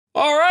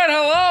All right,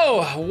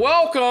 hello.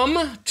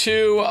 Welcome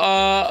to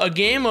a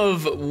game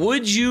of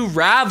Would You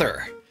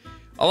Rather.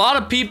 A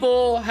lot of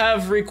people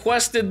have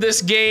requested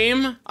this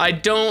game. I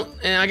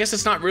guess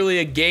it's not really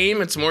a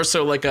game. It's more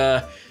so like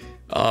a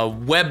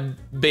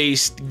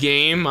web-based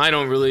game. I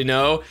don't really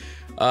know.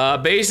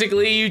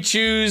 Basically, you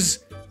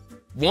choose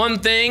one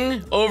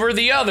thing over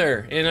the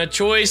other in a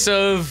choice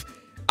of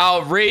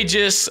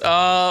outrageous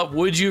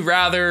would you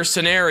rather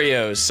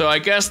scenarios. So I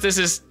guess this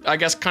is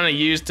kind of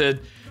used to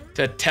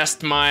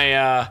test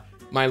my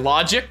my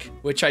logic,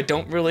 which I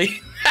don't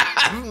really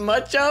have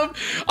much of.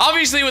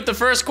 Obviously, with the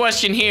first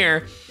question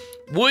here,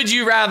 would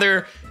you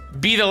rather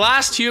be the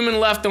last human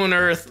left on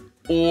Earth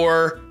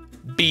or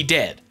be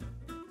dead?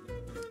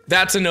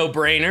 That's a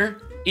no-brainer.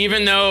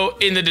 Even though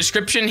in the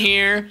description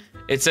here,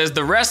 it says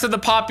the rest of the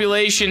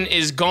population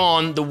is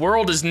gone, the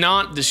world is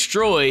not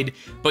destroyed,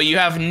 but you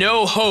have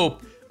no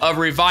hope of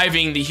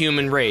reviving the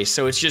human race.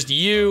 So it's just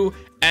you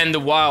and the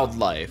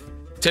wildlife.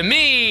 To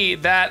me,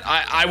 that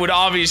I would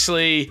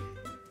obviously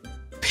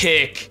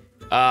pick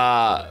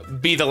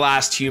be the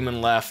last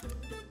human left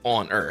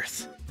on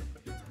Earth.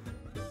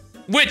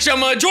 Which a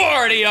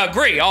majority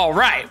agree, all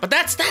right. But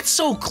that's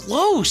so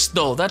close,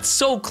 though. That's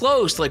so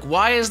close. Like,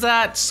 why is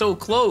that so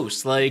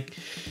close? Like,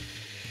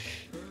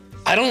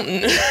 I don't...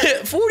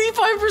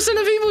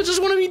 45% of people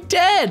just want to be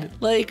dead.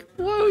 Like,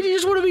 why would you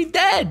just want to be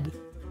dead?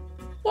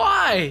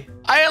 Why?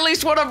 I at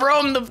least want to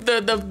roam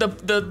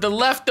the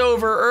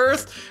leftover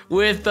Earth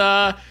with,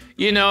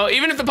 you know,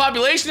 even if the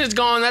population is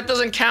gone, that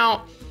doesn't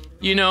count,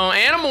 you know,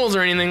 animals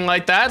or anything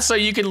like that. So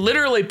you could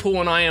literally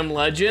pull an I Am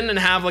Legend and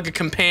have like a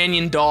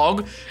companion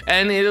dog,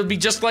 and it'll be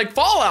just like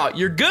Fallout.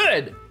 You're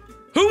good.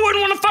 Who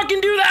wouldn't want to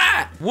fucking do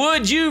that?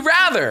 Would you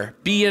rather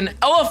be an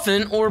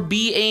elephant or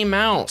be a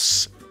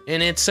mouse?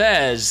 And it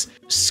says,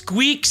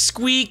 squeak,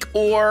 squeak,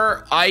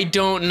 or I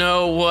don't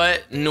know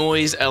what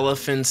noise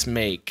elephants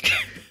make.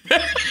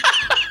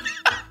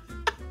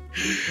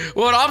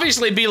 Well, it'd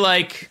obviously be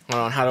like,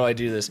 hold on, how do I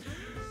do this?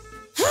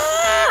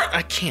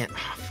 I can't,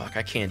 oh fuck,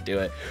 I can't do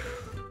it.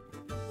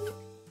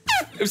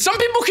 Some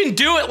people can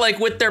do it like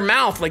with their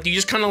mouth, like you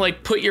just kind of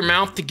like put your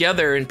mouth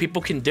together and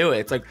people can do it.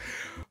 It's like,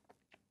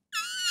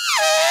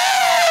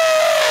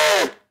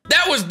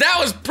 that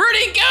was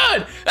pretty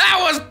good. That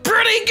was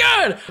pretty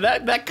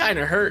good. That kind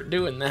of hurt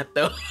doing that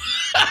though.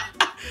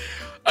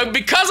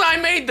 Because I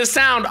made the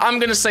sound, I'm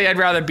gonna say I'd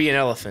rather be an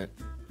elephant.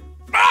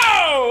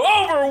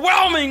 Oh,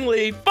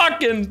 overwhelmingly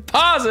fucking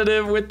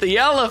positive with the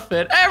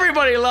elephant.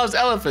 Everybody loves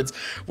elephants.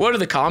 What do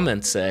the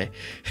comments say?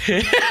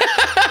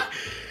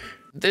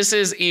 This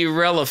is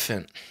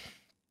irrelevant.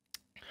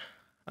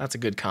 That's a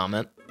good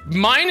comment.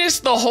 Minus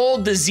the whole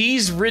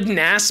disease-ridden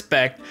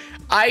aspect,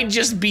 I'd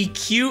just be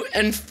cute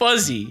and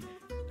fuzzy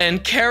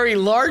and carry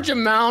large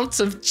amounts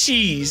of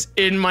cheese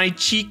in my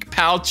cheek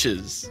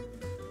pouches.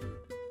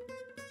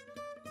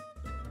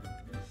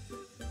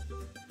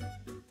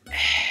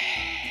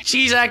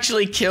 Cheese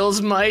actually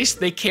kills mice,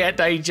 they can't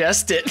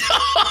digest it.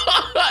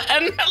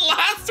 And the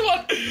last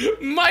one,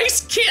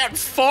 mice can't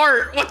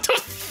fart. What the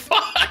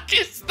fuck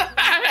is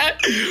that?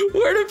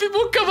 Where do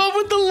people come up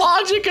with the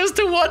logic as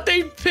to what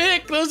they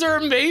pick? Those are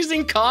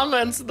amazing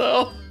comments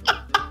though.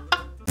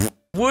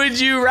 Would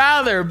you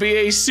rather be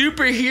a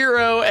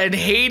superhero and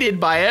hated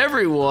by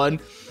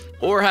everyone,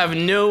 or have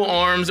no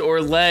arms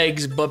or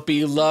legs but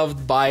be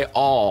loved by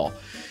all?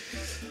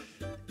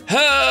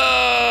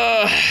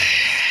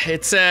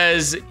 It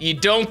says you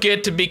don't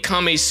get to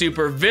become a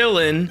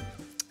supervillain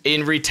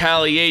in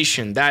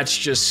retaliation. That's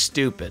just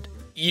stupid.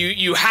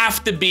 You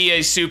have to be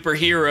a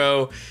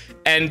superhero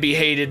and be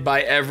hated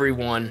by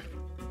everyone.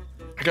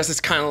 I guess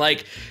it's kind of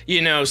like,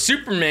 you know,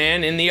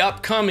 Superman in the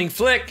upcoming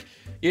flick.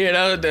 You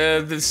know,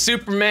 the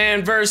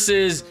Superman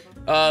versus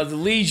the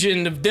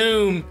Legion of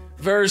Doom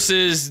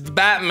versus the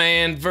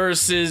Batman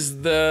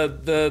versus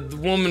the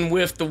woman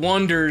with the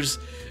wonders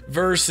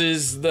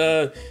versus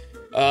the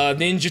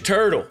Ninja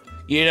Turtle.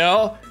 You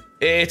know,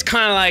 it's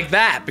kind of like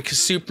that because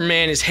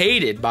Superman is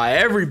hated by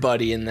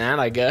everybody in that,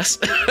 I guess.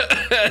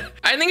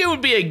 I think it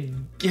would be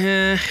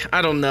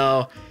I don't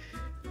know.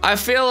 I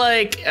feel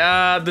like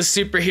the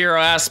superhero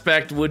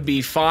aspect would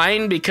be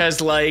fine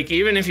because, like,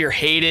 even if you're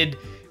hated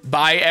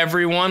by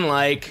everyone,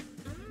 like,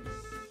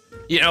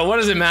 you know, what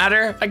does it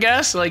matter? I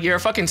guess, like, you're a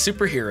fucking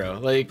superhero.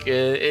 Like,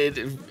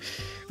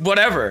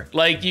 whatever.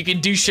 Like, you can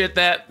do shit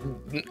that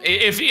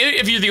if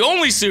you're the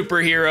only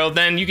superhero,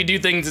 then you can do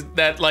things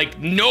that like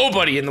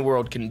nobody in the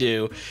world can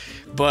do.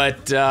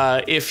 But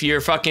if you're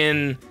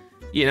fucking,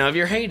 you know, if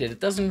you're hated, it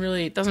doesn't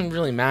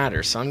really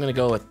matter. So I'm gonna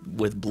go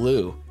with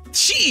blue.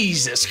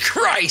 Jesus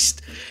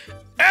Christ!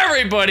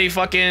 Everybody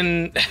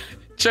fucking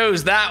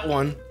chose that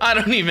one. I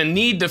don't even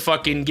need to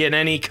fucking get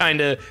any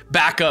kind of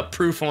backup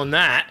proof on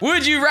that.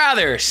 Would you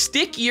rather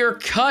stick your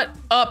cut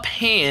up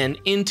hand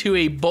into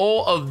a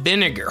bowl of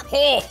vinegar?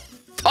 Oh,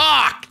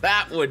 fuck,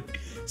 that would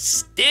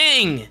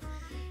sting.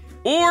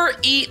 Or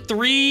eat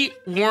 3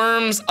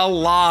 worms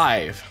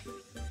alive?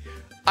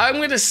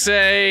 I'm gonna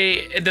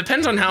say, it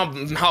depends on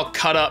how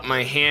cut up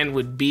my hand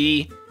would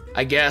be,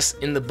 I guess,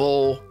 in the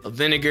bowl of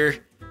vinegar.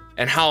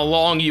 and how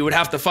long you would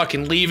have to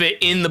fucking leave it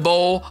in the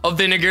bowl of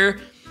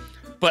vinegar.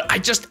 But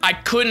I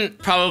couldn't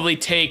probably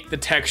take the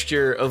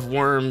texture of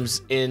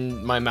worms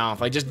in my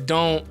mouth. I just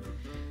don't.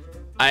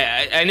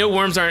 I know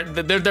worms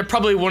aren't, they're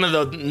probably one of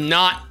the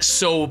not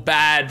so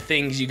bad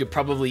things you could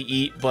probably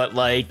eat, but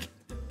like,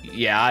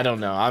 yeah, I don't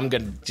know. I'm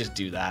gonna just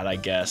do that, I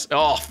guess.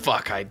 Oh,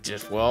 fuck,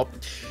 well,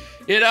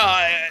 you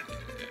know,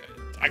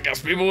 I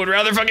guess people would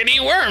rather fucking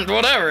eat worms,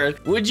 whatever.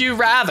 Would you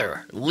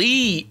rather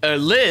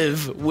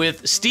live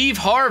with Steve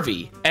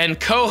Harvey and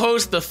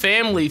co-host The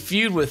Family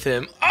Feud with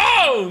him?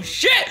 Oh,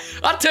 shit!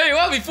 I'll tell you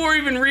what, before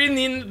even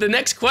reading the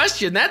next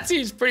question, that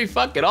seems pretty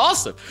fucking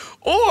awesome.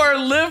 Or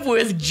live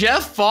with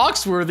Jeff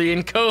Foxworthy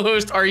and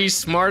co-host Are You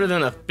Smarter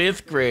Than a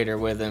Fifth Grader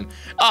with him?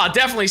 Oh,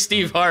 definitely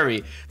Steve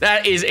Harvey.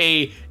 That is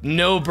a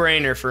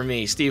no-brainer for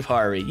me, Steve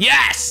Harvey.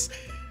 Yes!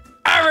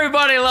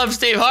 Everybody loves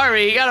Steve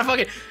Harvey. You gotta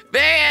fucking...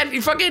 Man,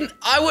 you fucking,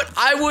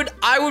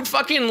 I would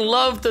fucking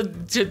love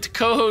to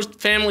co-host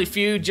Family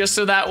Feud just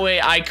so that way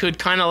I could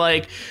kind of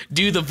like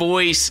do the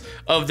voice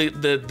of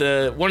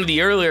the one of the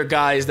earlier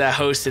guys that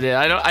hosted it.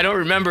 I don't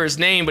remember his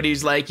name, but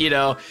he's like, you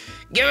know,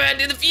 get on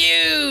to the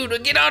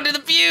feud, get on to the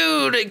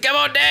feud, and come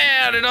on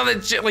down, and all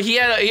that shit. Like he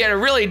had a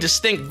really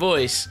distinct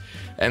voice,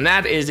 and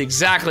that is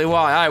exactly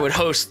why I would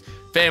host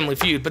Family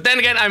Feud. But then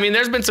again, I mean,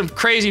 there's been some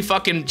crazy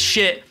fucking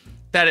shit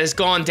that has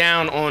gone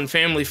down on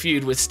Family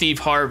Feud with Steve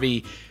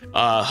Harvey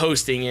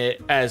hosting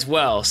it as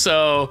well.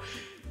 So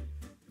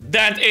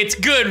that it's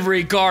good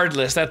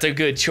regardless. That's a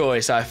good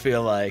choice, I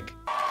feel like.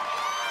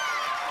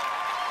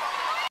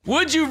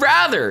 Would you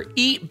rather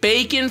eat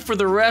bacon for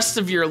the rest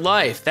of your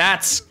life?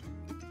 That's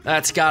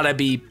gotta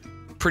be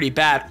pretty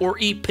bad. Or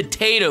eat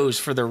potatoes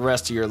for the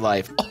rest of your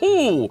life.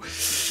 Oh,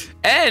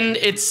 and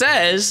it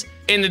says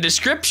in the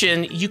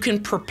description, you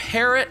can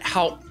prepare it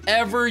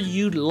however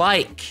you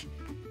like.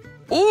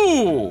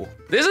 Ooh,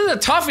 this is a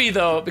toughie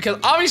though, because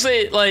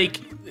obviously, like,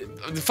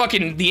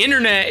 the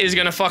internet is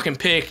gonna fucking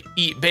pick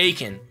eat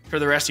bacon for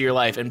the rest of your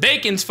life, and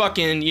bacon's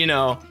fucking, you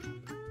know,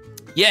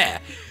 yeah.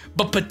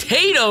 But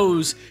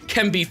potatoes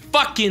can be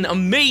fucking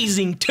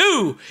amazing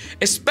too,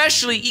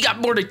 especially you got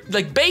more to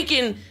like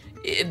bacon.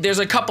 There's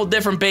a couple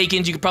different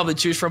bacons you could probably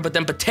choose from, but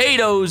then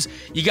potatoes,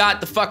 you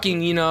got the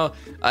fucking, you know,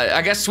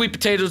 I guess sweet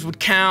potatoes would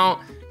count.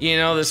 You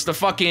know, there's the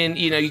fucking,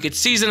 you know, you could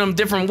season them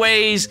different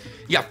ways.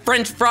 You got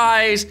French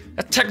fries,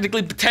 that's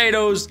technically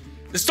potatoes.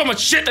 There's so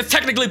much shit that's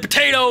technically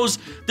potatoes.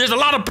 There's a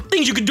lot of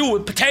things you can do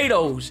with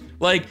potatoes.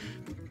 Like,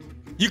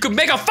 you could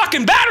make a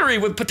fucking battery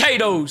with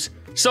potatoes.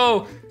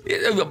 So,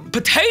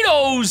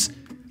 potatoes,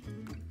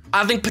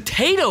 I think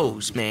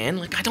potatoes, man.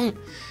 Like,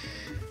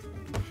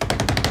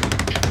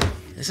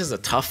 this is a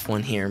tough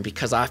one here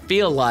because I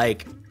feel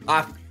like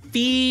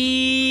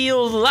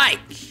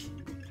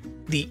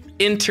the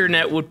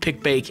internet would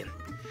pick bacon,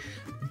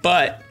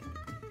 but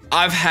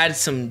I've had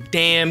some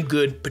damn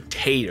good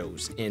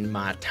potatoes in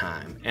my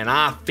time, and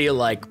I feel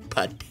like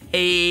potatoes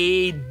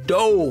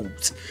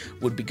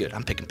would be good.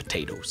 I'm picking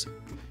potatoes.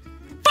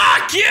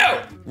 Fuck you!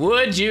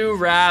 Would you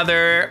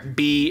rather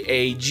be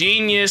a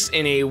genius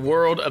in a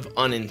world of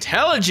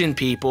unintelligent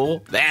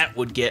people? That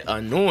would get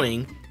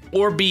annoying.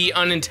 Or be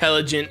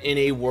unintelligent in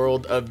a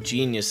world of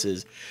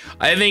geniuses?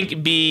 I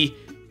think be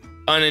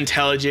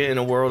unintelligent in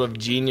a world of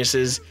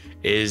geniuses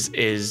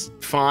is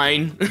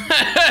fine.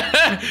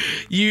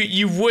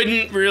 you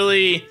wouldn't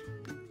really,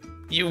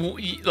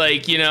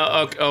 like, you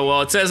know, oh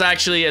well, it says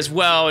actually as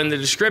well in the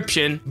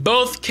description, in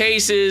both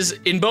cases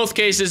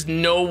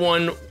no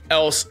one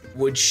else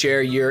would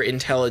share your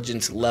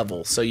intelligence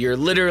level, so you're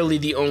literally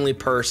the only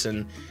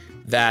person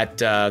that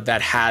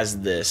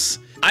has this.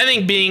 I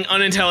think being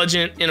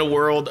unintelligent in a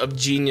world of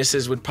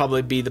geniuses would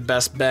probably be the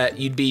best bet.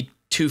 You'd be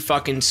too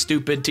fucking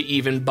stupid to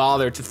even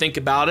bother to think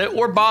about it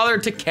or bother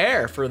to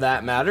care for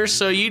that matter.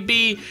 So you'd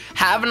be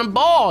having a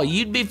ball.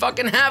 You'd be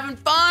fucking having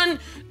fun,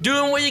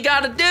 doing what you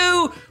gotta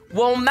do,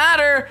 won't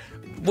matter.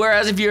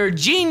 Whereas if you're a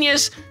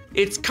genius,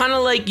 it's kind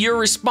of like your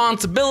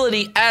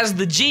responsibility as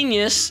the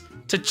genius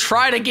to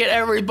try to get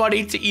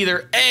everybody to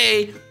either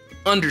A,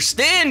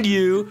 understand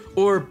you,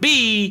 or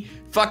B,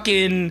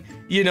 fucking,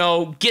 you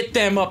know, get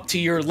them up to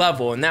your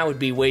level, and that would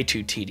be way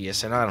too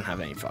tedious, and I don't have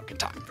any fucking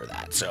time for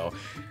that, so...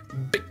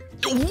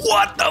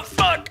 What the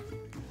fuck?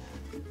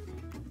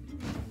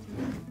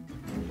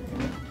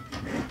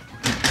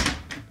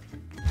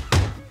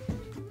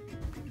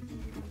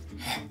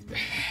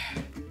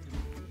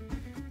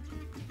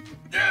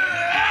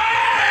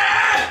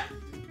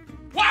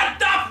 What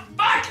the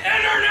fuck,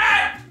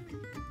 internet?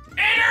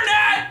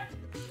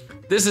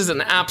 This is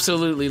an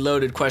absolutely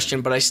loaded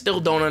question, but I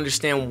still don't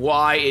understand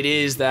why it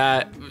is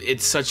that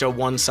it's such a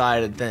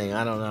one-sided thing.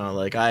 I don't know,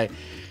 like, I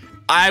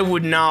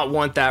would not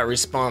want that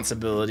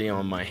responsibility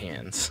on my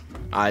hands.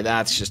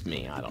 That's just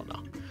me, I don't know.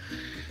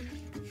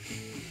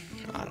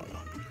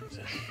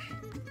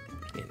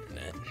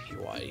 Internet,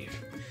 why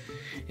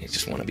you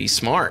just want to be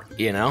smart,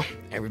 you know?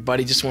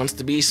 Everybody just wants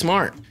to be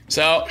smart.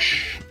 So,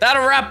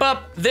 that'll wrap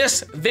up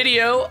this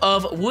video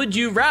of Would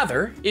You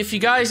Rather. If you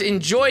guys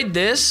enjoyed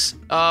this,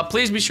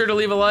 please be sure to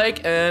leave a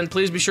like, and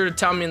please be sure to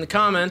tell me in the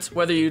comments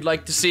whether you'd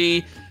like to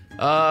see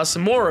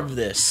some more of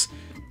this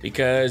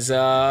because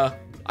I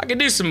could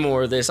do some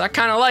more of this. I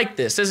kind of like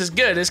this. This is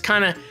good. This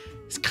kind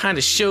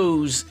of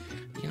shows,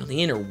 you know,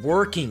 the inner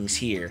workings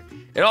here.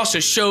 It also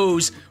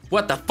shows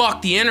what the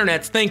fuck the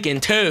internet's thinking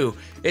too.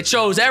 It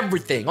shows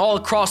everything all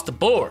across the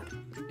board.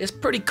 It's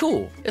pretty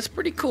cool. It's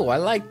pretty cool. I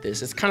like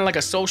this. It's kind of like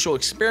a social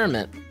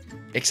experiment,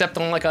 except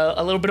on like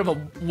a little bit of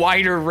a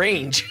wider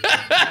range.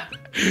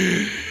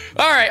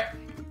 All right.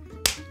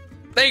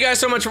 Thank you guys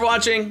so much for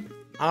watching.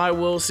 I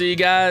will see you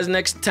guys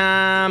next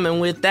time.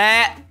 And with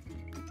that,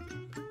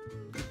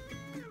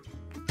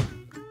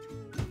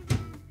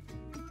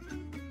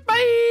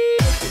 bye.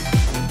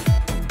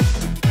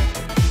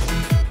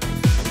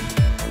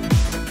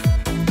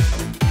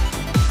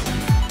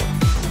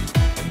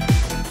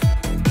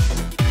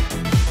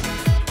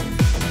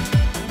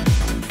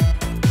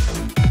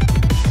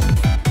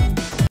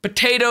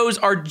 Potatoes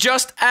are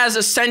just as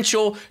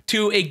essential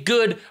to a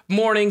good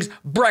morning's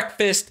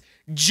breakfast,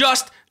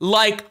 just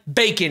like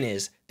bacon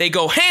is. They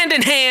go hand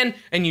in hand,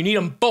 and you need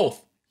them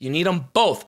both. You need them both.